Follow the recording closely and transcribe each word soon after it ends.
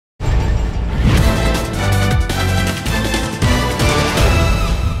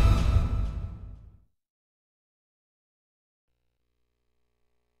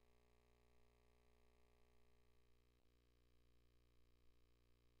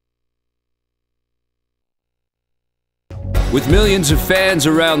With millions of fans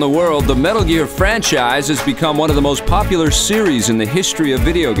around the world, the Metal Gear franchise has become one of the most popular series in the history of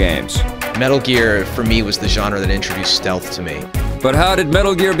video games. Metal Gear, for me, was the genre that introduced stealth to me. But how did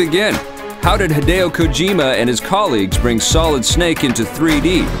Metal Gear begin? How did Hideo Kojima and his colleagues bring Solid Snake into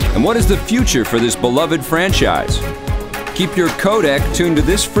 3D? And what is the future for this beloved franchise? Keep your codec tuned to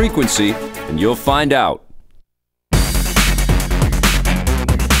this frequency, and you'll find out.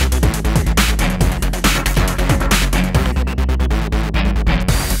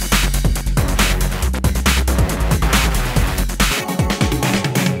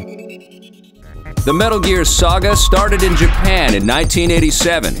 The Metal Gear saga started in Japan in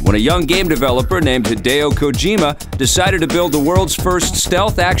 1987 when a young game developer named Hideo Kojima decided to build the world's first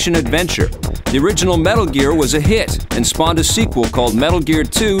stealth action adventure. The original Metal Gear was a hit and spawned a sequel called Metal Gear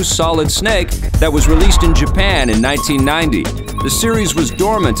 2 Solid Snake that was released in Japan in 1990. The series was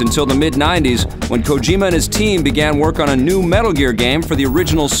dormant until the mid-90s when Kojima and his team began work on a new Metal Gear game for the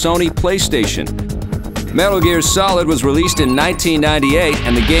original Sony PlayStation. Metal Gear Solid was released in 1998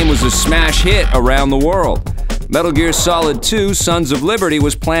 and the game was a smash hit around the world. Metal Gear Solid 2 Sons of Liberty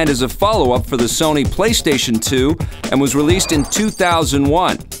was planned as a follow-up for the Sony PlayStation 2 and was released in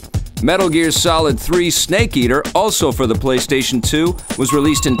 2001. Metal Gear Solid 3 Snake Eater, also for the PlayStation 2, was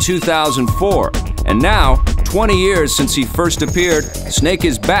released in 2004. And now, 20 years since he first appeared, Snake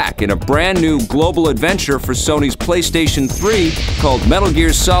is back in a brand new global adventure for Sony's PlayStation 3 called Metal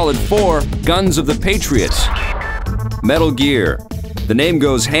Gear Solid 4 Guns of the Patriots. Metal Gear. The name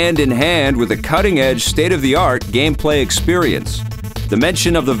goes hand in hand with a cutting-edge, state-of-the-art gameplay experience. The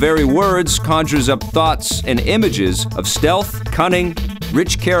mention of the very words conjures up thoughts and images of stealth, cunning,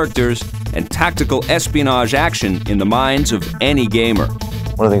 rich characters, and tactical espionage action in the minds of any gamer.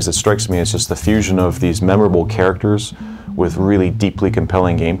 One of the things that strikes me is just the fusion of these memorable characters with really deeply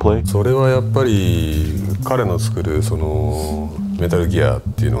compelling gameplay. それはやっぱり彼の作るそのメタルギアっ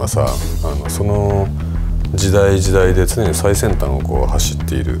ていうのがさ、その時代時代で常に最先端をこう走っ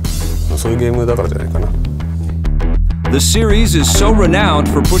ている、そういうゲームだからじゃないかな。The series is so renowned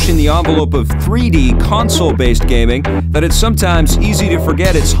for pushing the envelope of 3D console-based gaming that it's sometimes easy to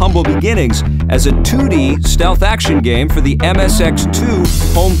forget its humble beginnings as a 2D stealth action game for the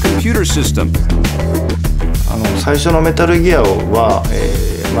MSX2 home computer system. 最初のメタルギアは、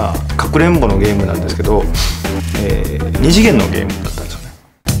かくれんぼのゲームなんですけど、2次元のゲームだったんですよね。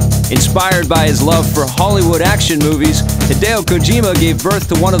Inspired by his love for Hollywood action movies, Hideo Kojima gave birth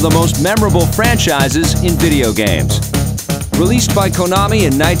to one of the most memorable franchises in video games. Released by Konami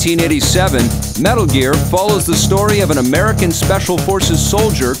in 1987, Metal Gear follows the story of an American Special Forces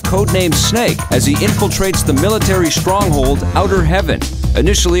soldier codenamed Snake as he infiltrates the military stronghold Outer Heaven.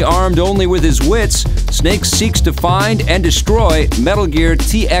 Initially armed only with his wits, Snake seeks to find and destroy Metal Gear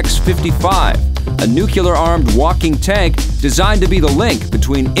TX-55, a nuclear-armed walking tank designed to be the link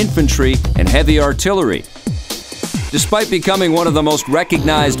between infantry and heavy artillery. Despite becoming one of the most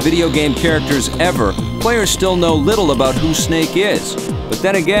recognized video game characters ever, players still know little about who Snake is. But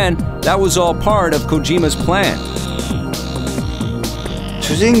then again, that was all part of Kojima's plan.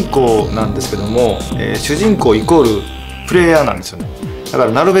 主人公なんですけども、主人公イコールプレイヤーなんですよね。だか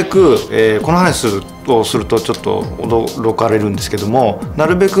らなるべく、この話をするとちょっと驚かれるんですけども、な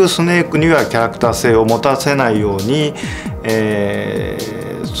るべくスネークにはキャラクター性を持たせないように、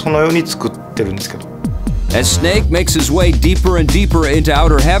そのように作ってるんですけど。As Snake makes his way deeper and deeper into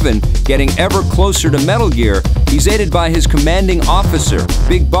Outer Heaven, getting ever closer to Metal Gear, he's aided by his commanding officer,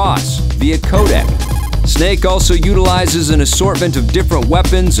 Big Boss, via codec. Snake also utilizes an assortment of different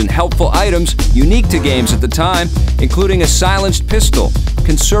weapons and helpful items unique to games at the time, including a silenced pistol,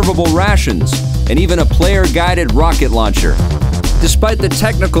 conservable rations, and even a player-guided rocket launcher. Despite the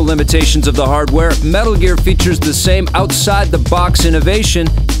technical limitations of the hardware, Metal Gear features the same outside-the-box innovation,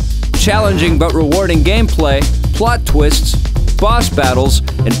 challenging but rewarding gameplay, plot twists, boss battles,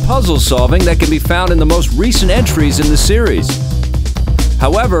 and puzzle solving that can be found in the most recent entries in the series.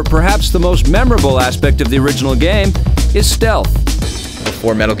 However, perhaps the most memorable aspect of the original game is stealth.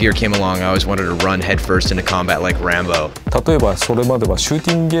 Before Metal Gear came along, I always wanted to run headfirst into combat like Rambo. 例えばそれまではシュー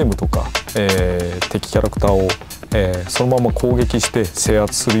ティングゲームとか、敵キャラクターを、そのまま攻撃して制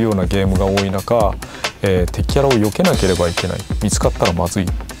圧するようなゲームが多い中、敵キャラを避けなければいけない、見つかったらまずい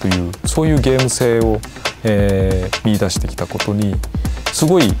というそういうゲーム性を、見出してきたことにす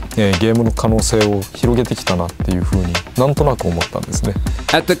ごい、ゲームの可能性を広げてきたなっていうふうになんとなく思ったんですね。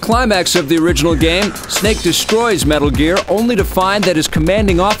At the climax of the original game, Snake destroys Metal Gear only to find that his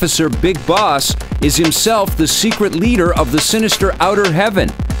commanding officer, Big Boss, is himself the secret leader of the sinister Outer Heaven.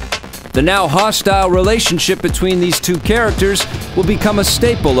 The now hostile relationship between these two characters will become a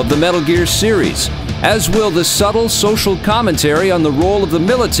staple of the Metal Gear series, as will the subtle social commentary on the role of the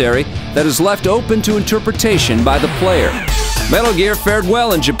military that is left open to interpretation by the player. Metal Gear fared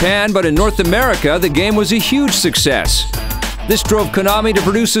well in Japan, but in North America, the game was a huge success. This drove Konami to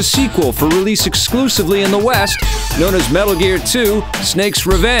produce a sequel for release exclusively in the West, known as Metal Gear 2: Snake's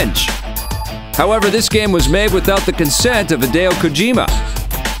Revenge. However, this game was made without the consent of Hideo Kojima.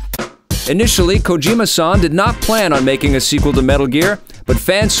 Initially, Kojima-san did not plan on making a sequel to Metal Gear, but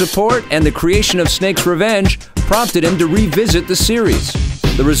fan support and the creation of Snake's Revenge prompted him to revisit the series.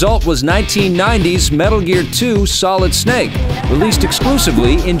 The result was 1990's Metal Gear 2: Solid Snake, released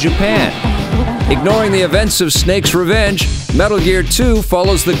exclusively in Japan. Ignoring the events of Snake's Revenge, Metal Gear 2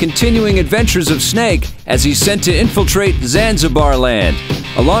 follows the continuing adventures of Snake as he's sent to infiltrate Zanzibar land.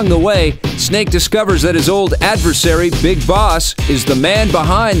 Along the way, Snake discovers that his old adversary, Big Boss, is the man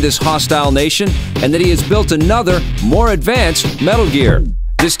behind this hostile nation and that he has built another, more advanced Metal Gear.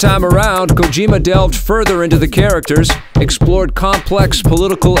 This time around, Kojima delved further into the characters, explored complex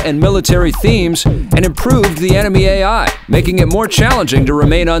political and military themes, and improved the enemy AI, making it more challenging to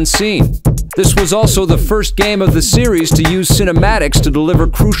remain unseen. This was also the first game of the series to use cinematics to deliver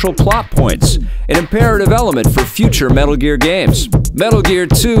crucial plot points, an imperative element for future Metal Gear games. Metal Gear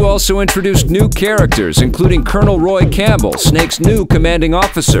 2 also introduced new characters, including Colonel Roy Campbell, Snake's new commanding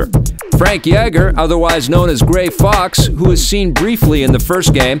officer. Frank Yeager, otherwise known as Gray Fox, who is seen briefly in the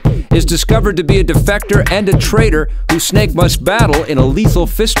first game, is discovered to be a defector and a traitor who Snake must battle in a lethal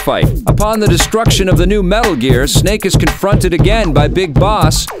fistfight. Upon the destruction of the new Metal Gear, Snake is confronted again by Big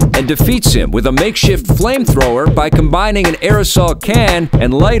Boss and defeats him with a makeshift flamethrower by combining an aerosol can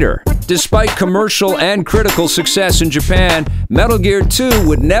and lighter. Despite commercial and critical success in Japan, Metal Gear 2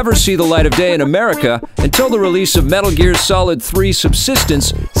 would never see the light of day in America until the release of Metal Gear Solid 3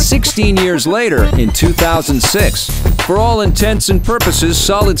 Subsistence 16 years later in 2006. For all intents and purposes,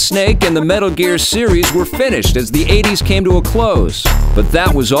 Solid Snake and the Metal Gear series were finished as the 80s came to a close. But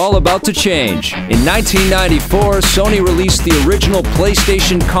that was all about to change. In 1994, Sony released the original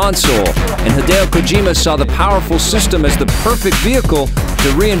PlayStation console, and Hideo Kojima saw the powerful system as the perfect vehicle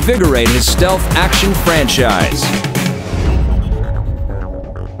to reinvigorate his stealth action franchise.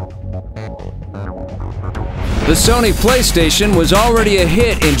 The Sony PlayStation was already a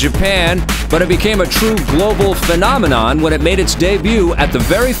hit in Japan, but it became a true global phenomenon when it made its debut at the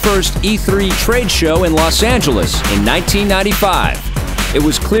very first E3 trade show in Los Angeles in 1995. It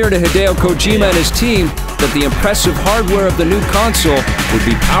was clear to Hideo Kojima and his team that the impressive hardware of the new console would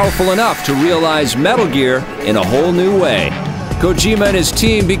be powerful enough to realize Metal Gear in a whole new way. Kojima and his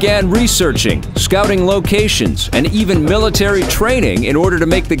team began researching, scouting locations, and even military training in order to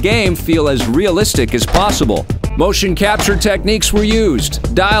make the game feel as realistic as possible. Motion capture techniques were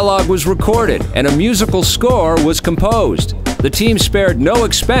used, dialogue was recorded, and a musical score was composed. The team spared no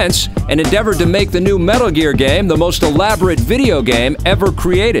expense and endeavored to make the new Metal Gear game the most elaborate video game ever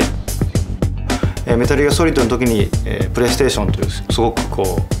created. メタルギアソリッドの時に、プレイステーションというすごく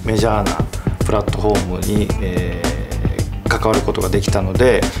こうメジャーなプラットフォームに、関わることができたの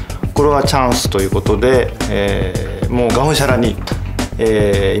で、これはチャンスということで、もうがむしゃらに、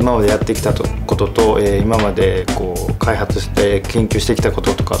今までやってきたことと、今までこう開発して研究してきたこ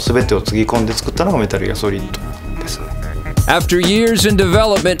ととか全てをつぎ込んで作ったのがメタルギアソリッドですね。After years in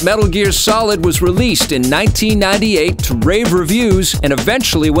development, Metal Gear Solid was released in 1998 to rave reviews and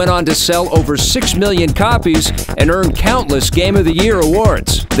eventually went on to sell over 6 million copies and earn countless Game of the Year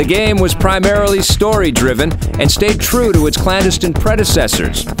awards. The game was primarily story-driven and stayed true to its clandestine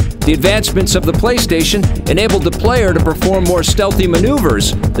predecessors. The advancements of the PlayStation enabled the player to perform more stealthy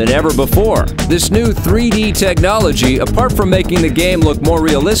maneuvers than ever before. This new 3D technology, apart from making the game look more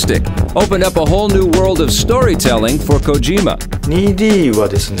realistic, opened up a whole new world of storytelling for Kojima. 2D は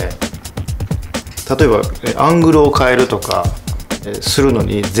ですね、例えばアングルを変えるとかするの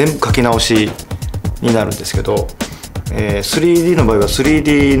に全部書き直しになるんですけど、3D の場合は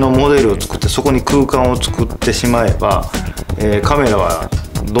 3D のモデルを作ってそこに空間を作ってしまえば、カメラは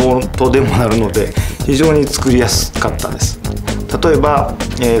どうとでもなるので非常に作りやすかったです。例えば、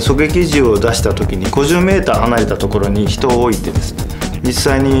狙撃銃を出した時に 50m 離れたところに人を置いてですね、実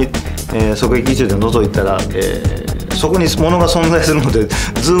際に、狙撃銃で覗いたら、そこに物が存在するので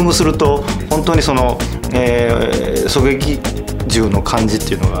ズームすると本当にその、狙撃銃の感じっ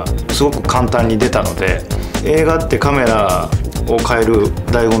ていうのがすごく簡単に出たので、映画ってカメラを変える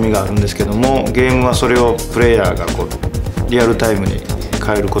醍醐味があるんですけども、ゲームはそれをプレイヤーがこうリアルタイムに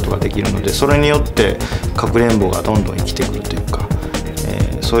変えることができるので、それによってかくれんぼがどんどん生きてくるというか、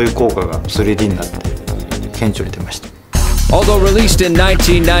そういう効果が 3D になって顕著に出ました。Although released in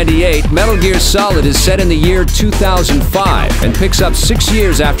 1998, Metal Gear Solid is set in the year 2005 and picks up 6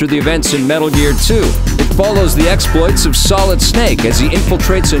 years after the events in Metal Gear 2. It follows the exploits of Solid Snake as he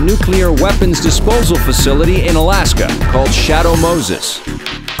infiltrates a nuclear weapons disposal facility in Alaska called Shadow Moses.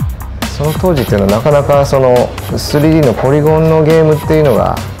 その当時っていうのはなかなかその 3D のポリゴンのゲームっていうの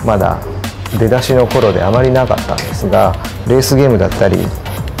がまだ出だしの頃であまりなかったんですが、レースゲームだったり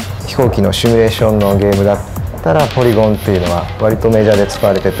飛行機のシミュレーションのゲームだったらポリゴンっていうのは割とメジャーで使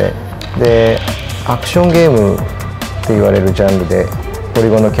われてて、でアクションゲームって言われるジャンルでポリ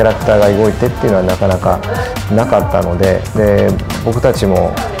ゴンのキャラクターが動いてっていうのはなかなかなかったので、僕たち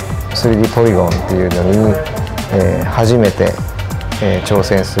も 3D ポリゴンっていうのに、初めて、挑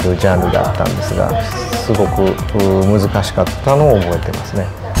戦するジャンルだったんですが、すごく難しかったのを覚えてますね。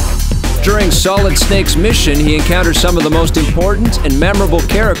During Solid Snake's mission, he encounters some of the most important and memorable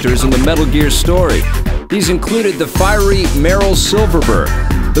characters in the Metal Gear story. These included the fiery Meryl Silverberg,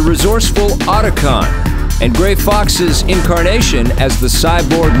 the resourceful Otacon, and Gray Fox's incarnation as the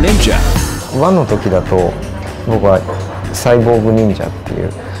Cyborg Ninja. 1の時だと僕はサイボーグ忍者ってい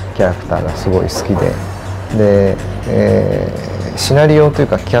うキャラクターがすごい好きで、シナリオという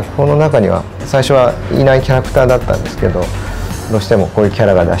か脚本の中には最初はいないキャラクターだったんですけど、どうしてもこういうキャ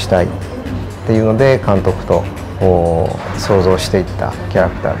ラが出したいっていうので監督と想像していったキャラ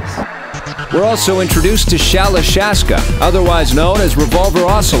クターです。We're also introduced to Shala Shaska, otherwise known as Revolver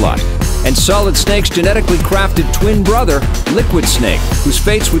Ocelot, and Solid Snake's genetically crafted twin brother, Liquid Snake, whose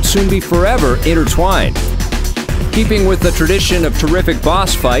fates would soon be forever intertwined. Keeping with the tradition of terrific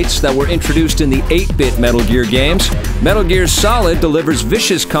boss fights that were introduced in the 8-bit Metal Gear games, Metal Gear Solid delivers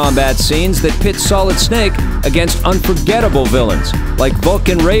vicious combat scenes that pit Solid Snake against unforgettable villains like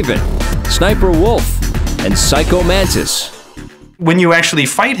Vulcan Raven, Sniper Wolf, and Psycho Mantis. When you actually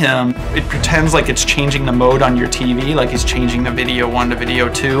fight him, it pretends like it's changing the mode on your TV, like he's changing the video 1 to video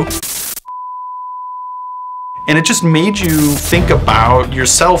 2. And it just made you think about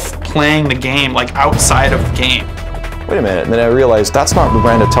yourself playing the game, like outside of the game. Wait a minute, and then I realized that's not the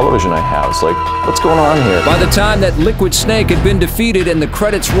brand of television I have. It's like, what's going on here? By the time that Liquid Snake had been defeated and the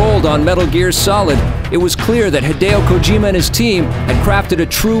credits rolled on Metal Gear Solid, it was clear that Hideo Kojima and his team had crafted a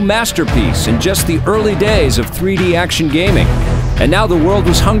true masterpiece in just the early days of 3D action gaming. And now the world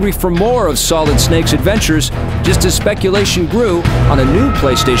was hungry for more of Solid Snake's adventures, just as speculation grew on a new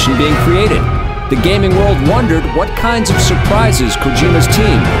PlayStation being created. The gaming world wondered what kinds of surprises Kojima's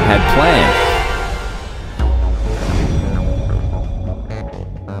team had planned.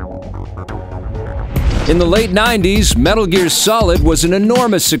 In the late 90s, Metal Gear Solid was an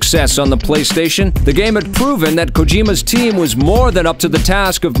enormous success on the PlayStation. The game had proven that Kojima's team was more than up to the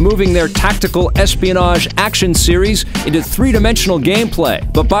task of moving their tactical espionage action series into three-dimensional gameplay.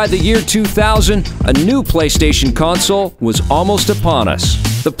 But by the year 2000, a new PlayStation console was almost upon us.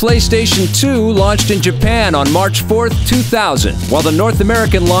 The PlayStation 2 launched in Japan on March 4th, 2000, while the North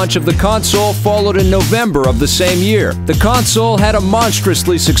American launch of the console followed in November of the same year. The console had a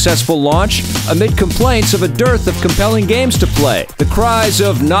monstrously successful launch amid complaints of a dearth of compelling games to play. The cries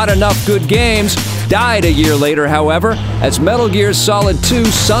of not enough good games died a year later, however, as Metal Gear Solid 2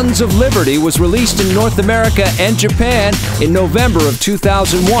 Sons of Liberty was released in North America and Japan in November of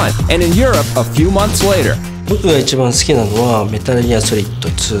 2001, and in Europe a few months later. 僕が一番好きなのはメタルギアソリッド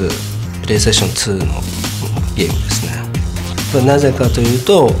2、プレイステーション2のゲームですね。これなぜかという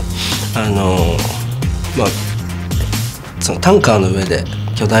と、そのタンカーの上で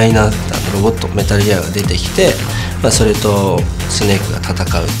巨大なロボットメタルギアが出てきて、それとスネークが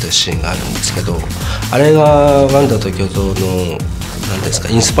戦うというシーンがあるんですけど、あれがワンダと巨像の何ですか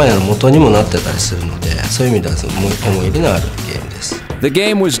インスパイアの元にもなってたりするので、そういう意味では思い入れのあるゲームです。The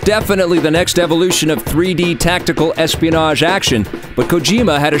game was definitely the next evolution of 3D tactical espionage action, but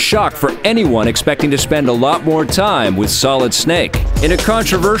Kojima had a shock for anyone expecting to spend a lot more time with Solid Snake. In a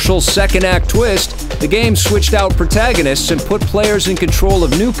controversial second-act twist, the game switched out protagonists and put players in control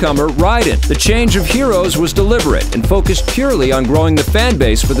of newcomer Raiden. The change of heroes was deliberate and focused purely on growing the fan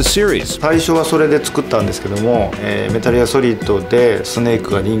base for the series. 最初はそれで作ったんですけども、メタルギアソリッドでスネー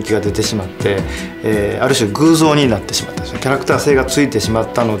クが人気が出てしまって、ある種偶像になってしまったんですよ。キャラクター性がついてしま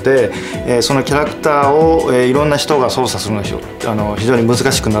ったので、そのキャラクターを、いろんな人が操作するのが非常に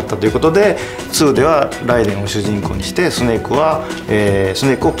難しくなったということで、2ではライデンを主人公にしてスネ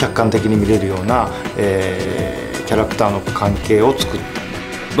ークを客観的に見れるような、キャラクターの関係を作った。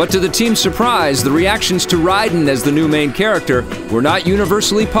But to the team's surprise, the reactions to Raiden as the new main character were not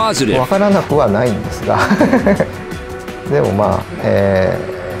universally positive. わからなくはないんですがでも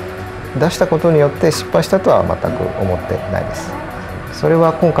出したことによって失敗したとは全く思ってないです。それ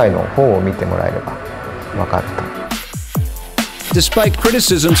は今回の方を見てもらえればわかると。Despite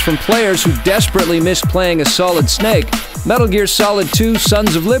criticisms from players who desperately missed playing as Solid Snake, Metal Gear Solid 2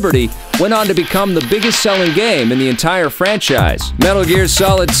 Sons of Liberty went on to become the biggest-selling game in the entire franchise. Metal Gear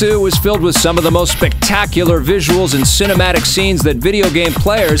Solid 2 was filled with some of the most spectacular visuals and cinematic scenes that video game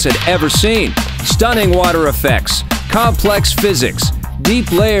players had ever seen. Stunning water effects, complex physics,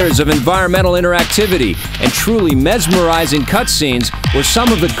 deep layers of environmental interactivity, and truly mesmerizing cutscenes were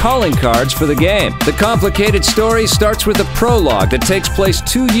some of the calling cards for the game. The complicated story starts with a prologue that takes place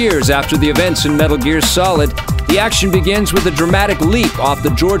 2 years after the events in Metal Gear Solid. The action begins with a dramatic leap off the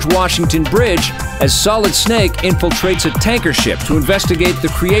George Washington Bridge as Solid Snake infiltrates a tanker ship to investigate the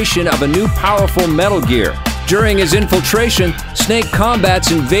creation of a new powerful Metal Gear. During his infiltration, Snake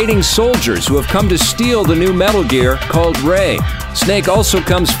combats invading soldiers who have come to steal the new Metal Gear called Ray. Snake also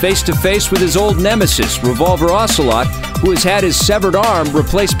comes face to face with his old nemesis, Revolver Ocelot, who has had his severed arm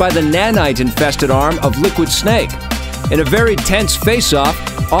replaced by the nanite-infested arm of Liquid Snake. In a very tense face-off,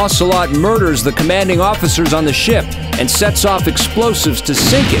 Ocelot murders the commanding officers on the ship and sets off explosives to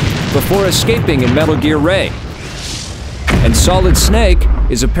sink it before escaping in Metal Gear Ray. And Solid Snake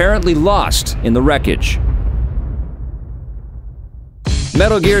is apparently lost in the wreckage.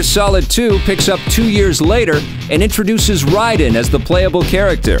 Metal Gear Solid 2 picks up 2 years later and introduces Raiden as the playable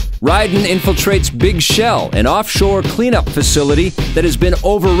character. Raiden infiltrates Big Shell, an offshore cleanup facility that has been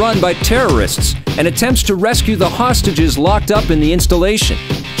overrun by terrorists, and attempts to rescue the hostages locked up in the installation.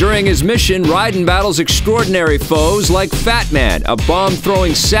 During his mission, Raiden battles extraordinary foes like Fat Man, a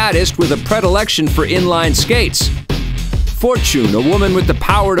bomb-throwing sadist with a predilection for inline skates, Fortune, a woman with the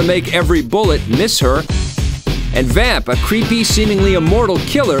power to make every bullet miss her, and Vamp, a creepy, seemingly immortal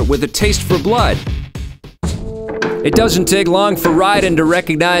killer with a taste for blood. It doesn't take long for Raiden to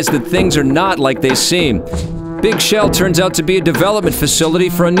recognize that things are not like they seem. Big Shell turns out to be a development facility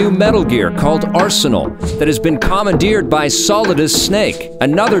for a new Metal Gear called Arsenal that has been commandeered by Solidus Snake,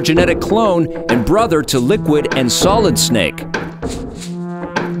 another genetic clone and brother to Liquid and Solid Snake.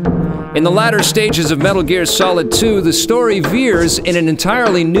 In the latter stages of Metal Gear Solid 2, the story veers in an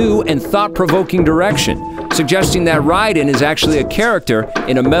entirely new and thought-provoking direction, suggesting that Raiden is actually a character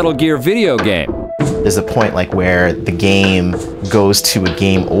in a Metal Gear video game. There's a point like where the game goes to a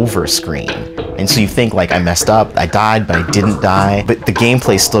game over screen. And so you think like, I messed up, I died, but I didn't die. But the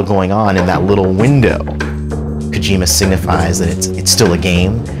gameplay's still going on in that little window. Kojima signifies that it's still a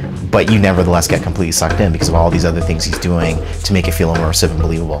game, but you nevertheless get completely sucked in because of all these other things he's doing to make it feel immersive and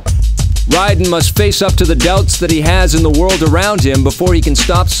believable. Raiden must face up to the doubts that he has in the world around him before he can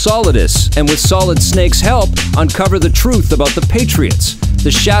stop Solidus, and with Solid Snake's help, uncover the truth about the Patriots,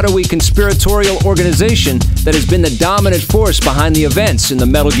 the shadowy conspiratorial organization that has been the dominant force behind the events in the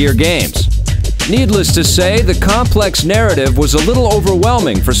Metal Gear games. Needless to say, the complex narrative was a little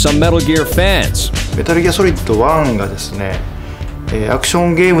overwhelming for some Metal Gear fans. Metal Gear Solid 1がですね、アクショ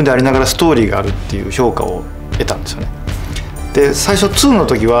ンゲームでありながらストーリーがあるっていう評価を得たんですよね。で最初2の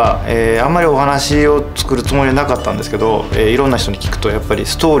時は、あんまりお話を作るつもりはなかったんですけど、いろんな人に聞くとやっぱり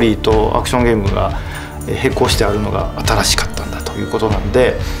ストーリーとアクションゲームが並行してあるのが新しかったんだということなん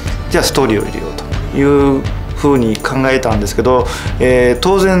で、じゃあストーリーを入れようというふうに考えたんですけど、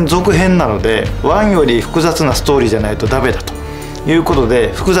当然続編なので1より複雑なストーリーじゃないとダメだということ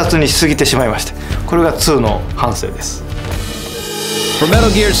で複雑にしすぎてしまいまして、これが2の反省です。For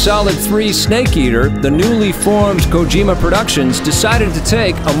Metal Gear Solid 3 Snake Eater, the newly formed Kojima Productions decided to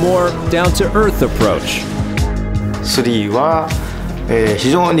take a more down-to-earth approach. 3は、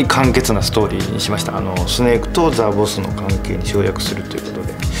非常に簡潔なストーリーにしました。スネークとザ・ボスの関係に集約するということ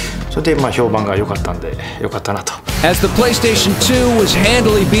で、それで評判が良かったんで良かったなと。As the PlayStation 2 was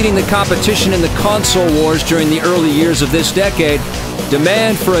handily beating the competition in the console wars during the early years of this decade,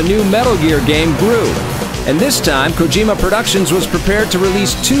 demand for a new Metal Gear game grew. And this time, Kojima Productions was prepared to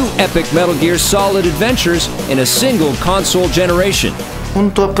release 2 epic Metal Gear Solid adventures in a single console generation. 本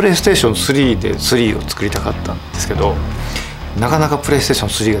当はプレイステーション3で3を作りたかったんですけど、なかなかプレイステーション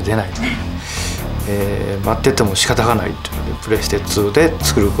3が出ないので、待ってても仕方がないというのでプレイステ2で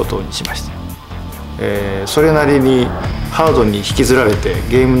作ることにしました。それなりにハードに引きずられて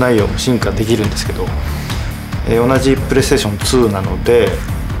ゲーム内容も進化できるんですけど、同じプレイステーション2なので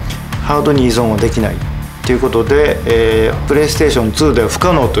ハードに依存はできないということで、プレイステーション2では不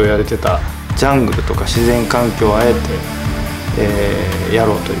可能と言われてたジャングルとか自然環境をあえて、や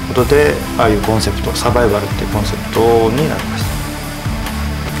ろうということで、ああいうコンセプト、サバイバルっていうコンセプトになりまし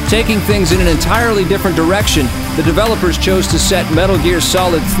た。Taking things in an entirely different direction, the developers chose to set Metal Gear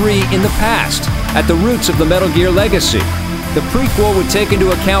Solid 3 in the past, at the roots of the Metal Gear legacy. The prequel would take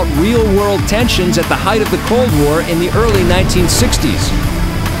into account real-world tensions at the height of the Cold War in the early 1960s.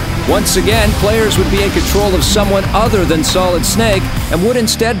 Once again, players would be in control of someone other than Solid Snake and would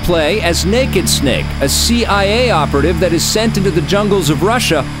instead play as Naked Snake, a CIA operative that is sent into the jungles of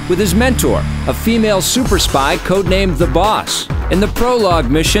Russia with his mentor, a female super spy codenamed The Boss. In the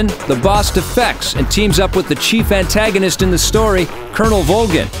prologue mission, the Boss defects and teams up with the chief antagonist in the story, Colonel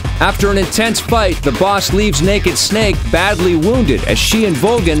Volgin. After an intense fight, the Boss leaves Naked Snake badly wounded as she and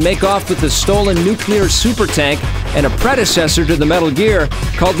Volgin make off with the stolen nuclear super tank and a predecessor to the Metal Gear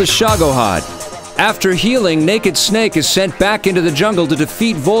called the Shagohod. After healing, Naked Snake is sent back into the jungle to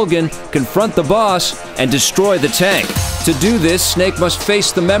defeat Volgin, confront the Boss, and destroy the tank. To do this, Snake must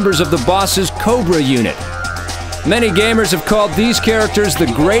face the members of the Boss's Cobra unit. Many gamers have called these characters the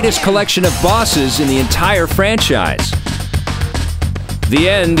greatest collection of bosses in the entire franchise. The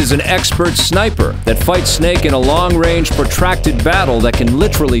End is an expert sniper that fights Snake in a long-range, protracted battle that can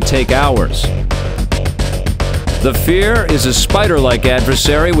literally take hours. The Fear is a spider-like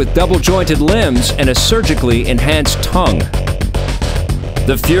adversary with double-jointed limbs and a surgically enhanced tongue.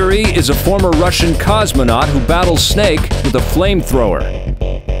 The Fury is a former Russian cosmonaut who battles Snake with a flamethrower.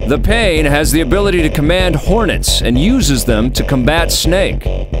 The Pain has the ability to command hornets and uses them to combat Snake.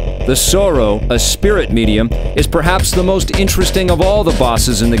 The Sorrow, a spirit medium, is perhaps the most interesting of all the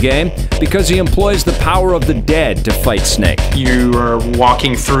bosses in the game because he employs the power of the dead to fight Snake. You are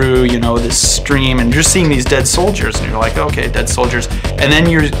walking through, this stream and you're seeing these dead soldiers and you're like, okay, dead soldiers. And then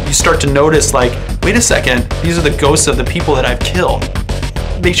you start to notice like, wait a second, these are the ghosts of the people that I've killed.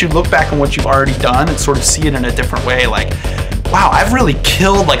 It makes you look back on what you've already done and sort of see it in a different way. Like, wow, I've really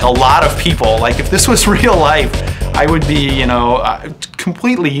killed like a lot of people. Like if this was real life, I would be,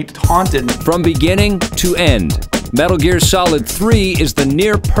 completely haunted. From beginning to end, Metal Gear Solid 3 is the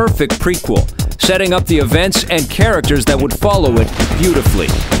near-perfect prequel, setting up the events and characters that would follow it beautifully.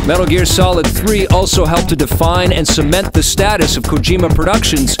 Metal Gear Solid 3 also helped to define and cement the status of Kojima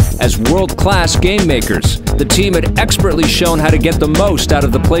Productions as world-class game makers. The team had expertly shown how to get the most out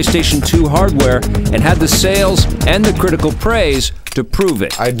of the PlayStation 2 hardware and had the sales and the critical praise to prove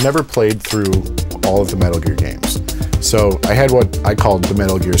it. I'd never played through all of the Metal Gear games. So I had what I called the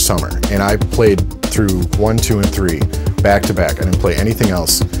Metal Gear Summer, and I played through 1, 2, and 3 back to back. I didn't play anything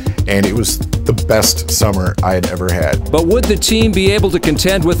else, and it was the best summer I had ever had. But would the team be able to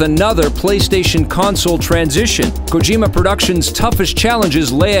contend with another PlayStation console transition? Kojima Productions' toughest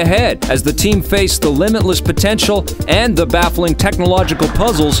challenges lay ahead as the team faced the limitless potential and the baffling technological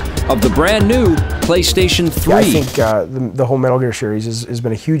puzzles of the brand new PlayStation 3. Yeah, I think the whole Metal Gear series has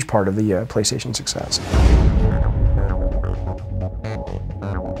been a huge part of the PlayStation success.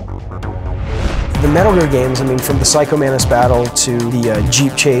 The Metal Gear games, I mean, from the Psycho Mantis battle to the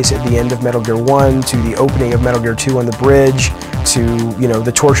Jeep chase at the end of Metal Gear 1, to the opening of Metal Gear 2 on the bridge, to,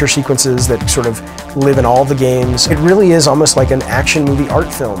 the torture sequences that sort of live in all the games. It really is almost like an action movie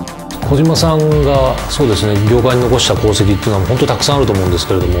art film. 小島さんがそうですね、業界に残した功績っていうのは本当にたくさんあると思うんです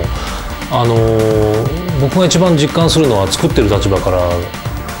けれども、僕が一番実感するのは作ってる立場から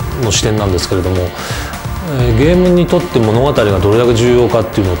の視点なんですけれども、ゲームにとって物語がどれだけ重要かっ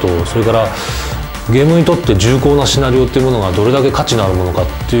ていうのと、それからゲームにとって重厚なシナリオっていうものがどれだけ価値のあるものかっ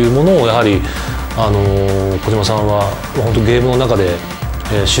ていうものをやはり小島さんは本当ゲームの中で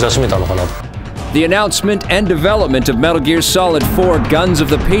知らしめたのかな。The announcement and development of Metal Gear Solid 4 Guns of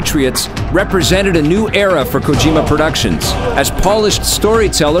the Patriots represented a new era for Kojima Productions, as polished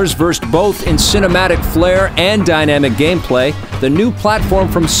storytellers versed both in cinematic flair and dynamic gameplay. The new platform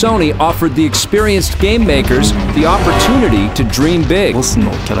from Sony offered the experienced game makers the opportunity to dream big. ボス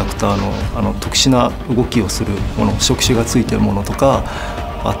のキャラクターの特殊な動きをするもの、触手がついているものとか、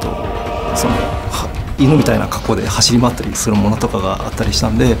あとその犬みたいな格好で走り回ったりするものとかがあったりした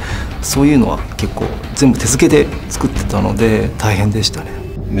んで、そういうのは結構全部手付けで作ってたので大変でしたね。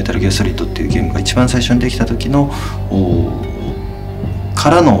メタルギアソリッドっていうゲームが一番最初にできた時のか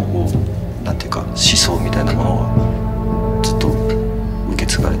らのなんていうか思想みたいなものをずっと受け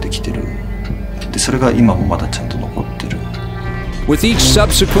継がれてきてる。でそれが今もまだちゃんと残ってる。With each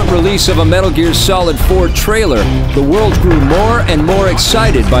subsequent release of a Metal Gear Solid 4 trailer, the world grew more and more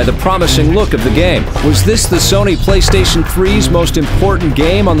excited by the promising look of the game. Was this the Sony PlayStation 3's most important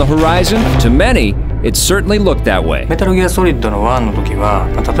game on the horizon? To many, it certainly looked that way. メタルギアソリッドの1の時は、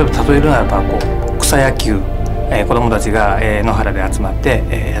例えるならば草野球、子供たちが野原で集まって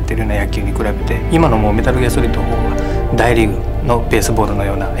やってるような野球に比べて、今のもうメタルギアソリッドの方は大リーグのベースボールの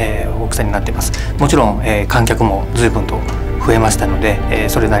ような大きさになっています。もちろん観客も随分と増えましたので、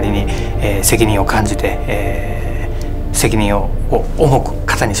それなりに責任を感じて、責任を重く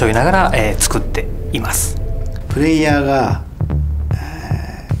肩に背負いながら作っています。プレイヤーが、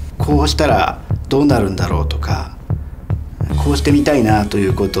こうしたらどうなるんだろうとか、ここうしてみたいなとい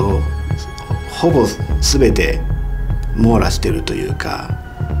うことをほぼ全て網羅しているというか、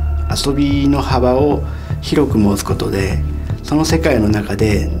遊びの幅を広く持つことでその世界の中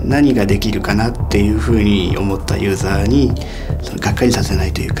で何ができるかなっていうふうに思ったユーザーにがっかりさせな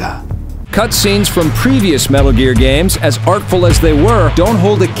いというか。Cutscenes from previous Metal Gear games, as artful as they were, don't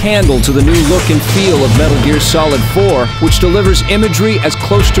hold a candle to the new look and feel of Metal Gear Solid 4, which delivers imagery as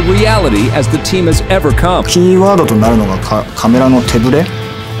close to reality as the team has ever come. キーワードとなるのがカメラの手ブレ、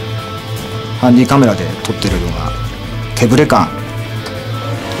ハンディカメラで撮ってるような手ブレ感、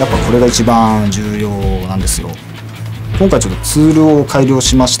やっぱこれが一番重要なんですよ。今回ちょっとツールを改良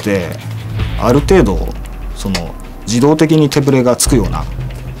しまして、ある程度その自動的に手ブレがつくような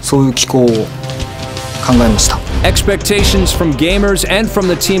そういう機構を考えました。Expectations from gamers and from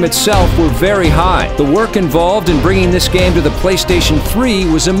the team itself were very high. The work involved in bringing this game to the PlayStation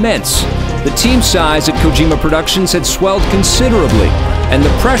 3 was immense. The team size at Kojima Productions had swelled considerably, and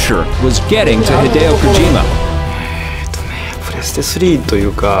the pressure was getting to Hideo Kojima. プレステ3とい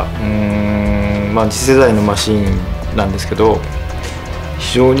うか、次世代のマシンなんですけど、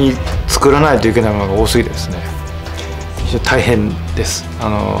非常に作らないといけないものが多すぎてですね、非常に大変です。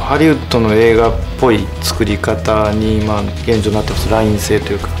ハリウッドの映画っぽい作り方に現状になってます。ライン性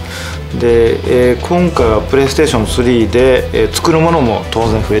というかで、今回はプレイステーション3で、作るものも当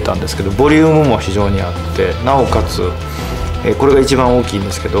然増えたんですけど、ボリュームも非常にあって、なおかつ、これが一番大きいん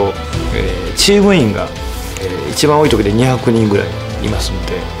ですけど、チーム員が、一番多い時で200人ぐらいいますの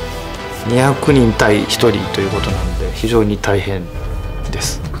で、200人対1人ということなので非常に大変で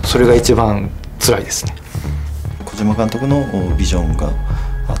す。それが一番辛いですね。小島監督のビジョンが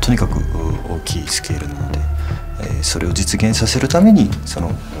とにかく大きいスケールなので、それを実現させるためにそ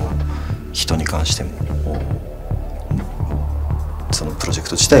の人に関してもそのプロジェク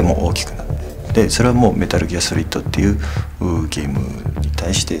ト自体も大きくなって、でそれはもうメタルギアソリッドっていうゲームに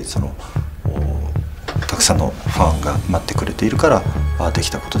対してそのたくさんのファンが待ってくれているからでき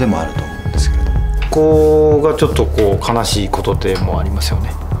たことでもあると思うんですけれども、ここがちょっと悲しいことでもありますよ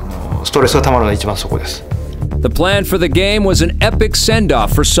ね。ストレスがたまるのは一番そこです。The plan for the game was an epic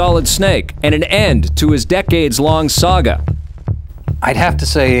send-off for Solid Snake and an end to his decades-long saga. I'd have to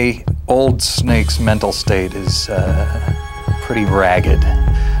say old Snake's mental state is pretty ragged.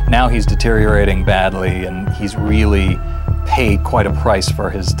 Now he's deteriorating badly and he's really paid quite a price for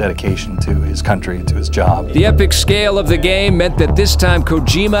his dedication to his country, to his job. The epic scale of the game meant that this time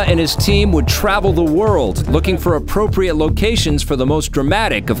Kojima and his team would travel the world, looking for appropriate locations for the most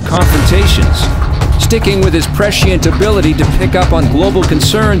dramatic of confrontations. Sticking with his prescient ability to pick up on global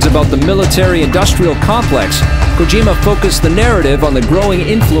concerns about the military-industrial complex, Kojima focused the narrative on the growing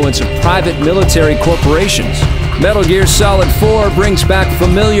influence of private military corporations. Metal Gear Solid 4 brings back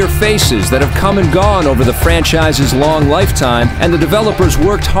familiar faces that have come and gone over the franchise's long lifetime, and the developers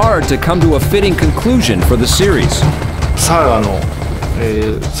worked hard to come to a fitting conclusion for the series. サーガの、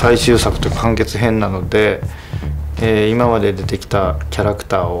最終作という完結編なので、今まで出てきたキャラク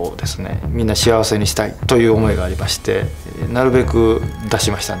ターをですね、みんな幸せにしたいという思いがありまして、なるべく出し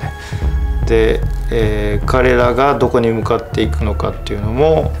ましたね。で、彼らがどこに向かっていくのかっていうの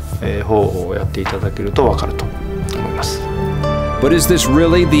も、方法をやっていただけると分かると思います。But is this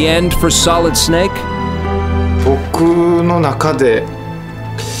really the end for Solid Snake? 僕の中で、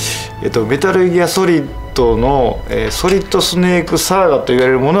メタルギアソリッドの、ソリッドスネークサーガと言わ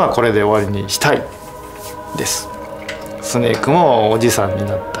れるものはこれで終わりにしたいです。スネークもおじさんに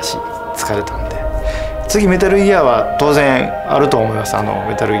なったし疲れたんで、次メタルギアは当然あると思います。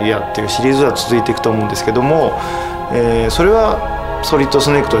メタルギアっていうシリーズは続いていくと思うんですけども、それはソリッド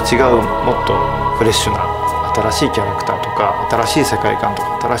スネークとは違うもっとフレッシュな新しいキャラクターとか新しい世界観と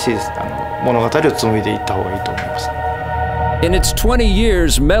か新しい物語を紡いでいった方がいいと思います。In its 20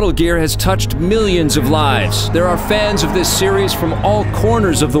 years, Metal Gear has touched millions of lives. There are fans of this series from all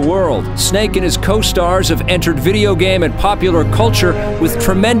corners of the world. Snake and his co-stars have entered video game and popular culture with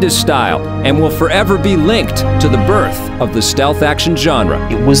tremendous style and will forever be linked to the birth of the stealth action genre.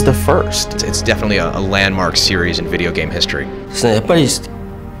 It was the first. It's definitely a landmark series in video game history. ですね、やっぱりス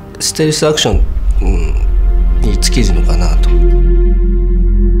テルスアクションに尽きるのかなと。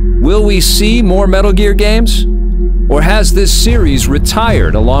Will we see more Metal Gear games? Or has this series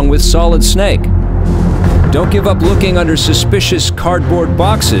retired along with Solid Snake? Don't give up looking under suspicious cardboard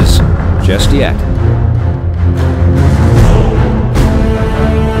boxes just yet.